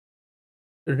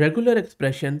Regular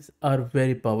expressions are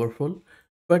very powerful,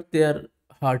 but they are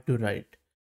hard to write.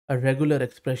 A regular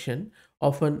expression,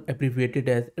 often abbreviated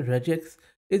as regex,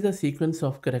 is a sequence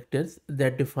of characters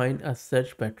that define a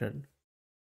search pattern.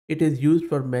 It is used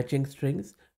for matching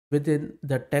strings within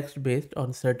the text based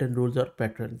on certain rules or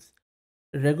patterns.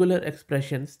 Regular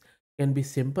expressions can be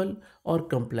simple or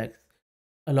complex,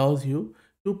 allows you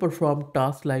to perform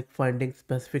tasks like finding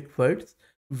specific words,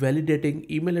 validating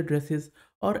email addresses,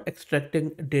 or extracting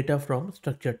data from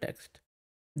structured text.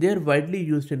 They are widely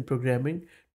used in programming,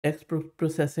 text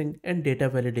processing, and data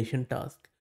validation tasks.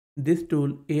 This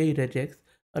tool, AI Regex,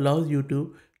 allows you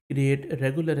to create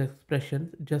regular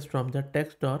expressions just from the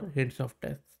text or hints of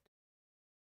text.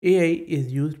 AI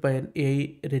is used by an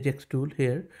AI Regex tool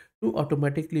here to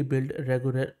automatically build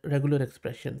regular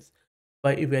expressions.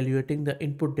 By evaluating the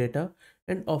input data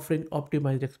and offering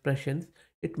optimized expressions,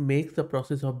 it makes the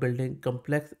process of building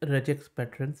complex regex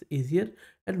patterns easier,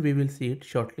 and we will see it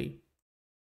shortly.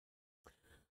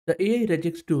 The AI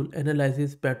Regex tool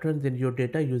analyzes patterns in your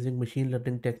data using machine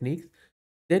learning techniques,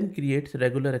 then creates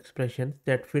regular expressions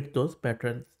that fit those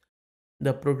patterns.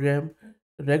 The program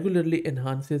regularly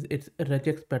enhances its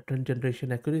regex pattern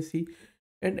generation accuracy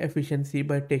and efficiency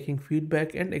by taking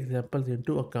feedback and examples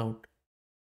into account.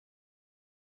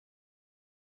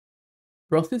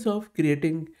 Process of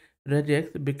creating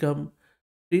regex become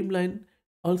streamlined.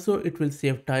 Also, it will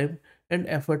save time and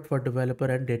effort for developer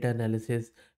and data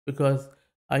analysis because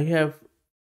I have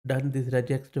done this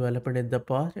regex development in the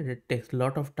past and it takes a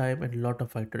lot of time and a lot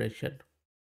of iteration.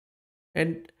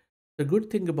 And the good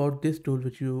thing about this tool,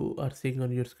 which you are seeing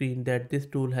on your screen, that this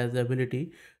tool has the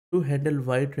ability to handle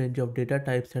wide range of data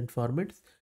types and formats.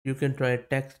 You can try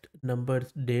text,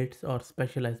 numbers, dates, or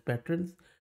specialized patterns.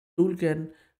 Tool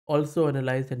can also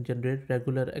analyze and generate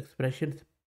regular expressions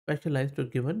specialized to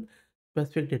given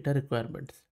specific data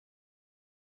requirements.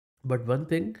 But one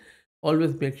thing,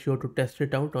 always make sure to test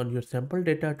it out on your sample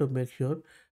data to make sure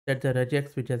that the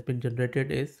regex which has been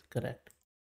generated is correct.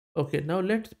 Okay, now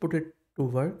let's put it to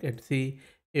work and see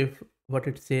if what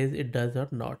it says it does or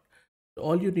not.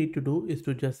 All you need to do is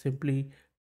to just simply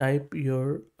type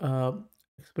your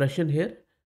expression here.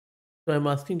 So I'm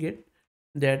asking it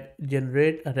that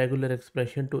generate a regular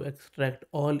expression to extract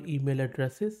all email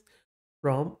addresses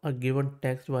from a given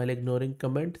text while ignoring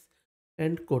comments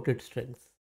and quoted strings.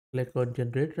 Click on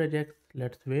generate regex.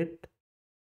 Let's wait,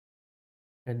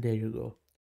 and there you go.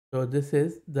 So this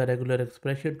is the regular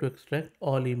expression to extract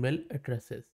all email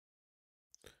addresses.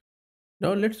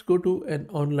 Now let's go to an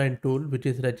online tool which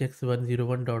is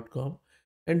regex101.com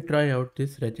and try out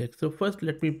this regex. So first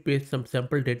let me paste some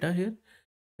sample data here,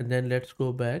 and then let's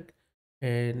go back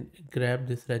and grab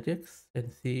this regex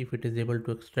and see if it is able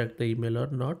to extract the email or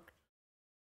not.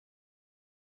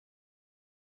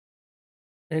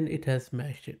 And it has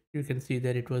smashed it. You can see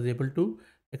that it was able to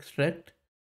extract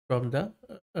from the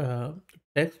uh,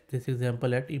 text this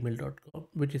example at email.com,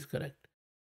 which is correct.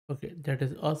 Okay, that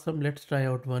is awesome. Let's try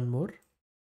out one more.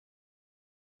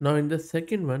 Now in the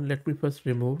second one, let me first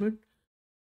remove it.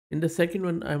 In the second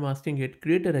one, I'm asking it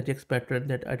create a regex pattern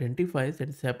that identifies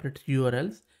and separates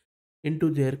URLs into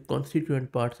their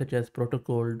constituent parts such as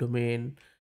protocol, domain,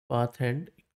 path, and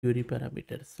query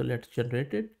parameters. So let's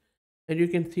generate it. And you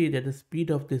can see that the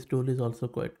speed of this tool is also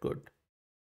quite good.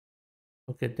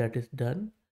 Okay, that is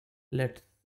done. Let's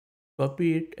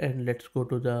copy it and let's go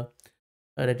to the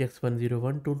regex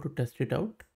 101 tool to test it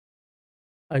out.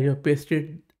 I have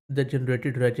pasted the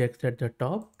generated regex at the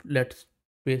top. Let's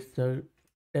paste the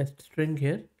test string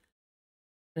here,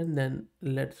 and then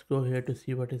let's go here to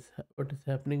see what is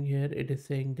happening here. It is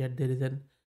saying that there is an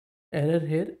error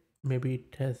here. Maybe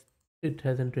it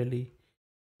hasn't really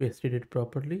pasted it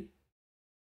properly.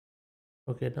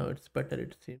 Okay, now it's better,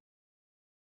 it seems.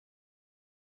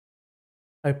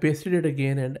 I pasted it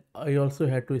again, and I also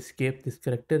had to escape this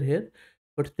character here,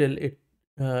 but still it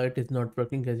is not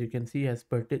working, as you can see, as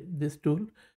per this tool.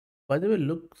 By the way,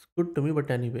 looks good to me, but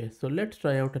anyway, so let's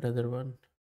try out another one.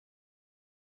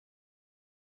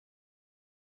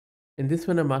 In this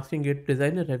one, I'm asking it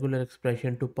design a regular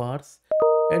expression to parse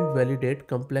and validate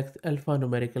complex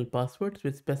alphanumerical passwords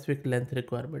with specific length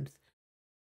requirements.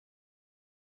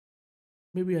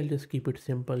 Maybe I'll just keep it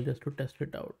simple just to test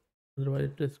it out.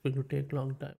 Otherwise, it is going to take a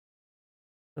long time.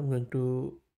 I'm going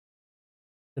to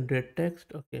generate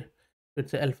text. Okay, so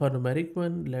it's an alphanumeric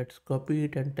one. Let's copy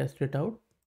it and test it out.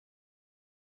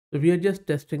 So we are just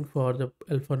testing for the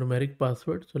alphanumeric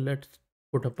password. So let's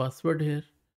put a password here.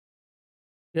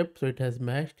 Yep, so it has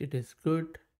matched. It is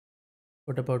good.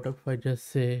 What about if I just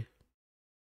say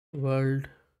world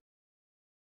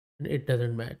and it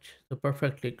doesn't match? So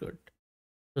perfectly good.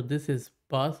 So this is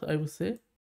pass, I would say.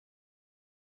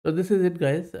 So this is it,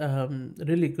 guys.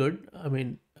 Really good.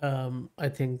 I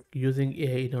think using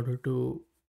AI in order to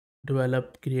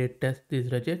develop, create, test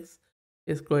these rejects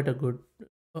is quite a good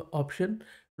option.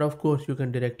 But of course, you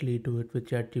can directly do it with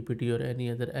ChatGPT or any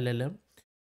other LLM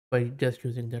by just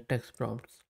using the text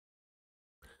prompts.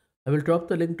 I will drop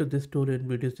the link to this tool in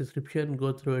video's description.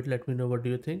 Go through it. Let me know what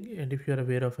do you think. And if you are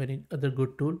aware of any other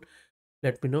good tool,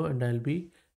 let me know and I'll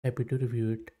be happy to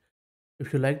review it.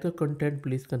 If you like the content,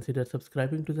 please consider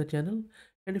subscribing to the channel.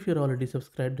 And if you're already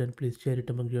subscribed, then please share it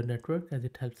among your network as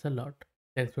it helps a lot.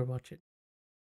 Thanks for watching.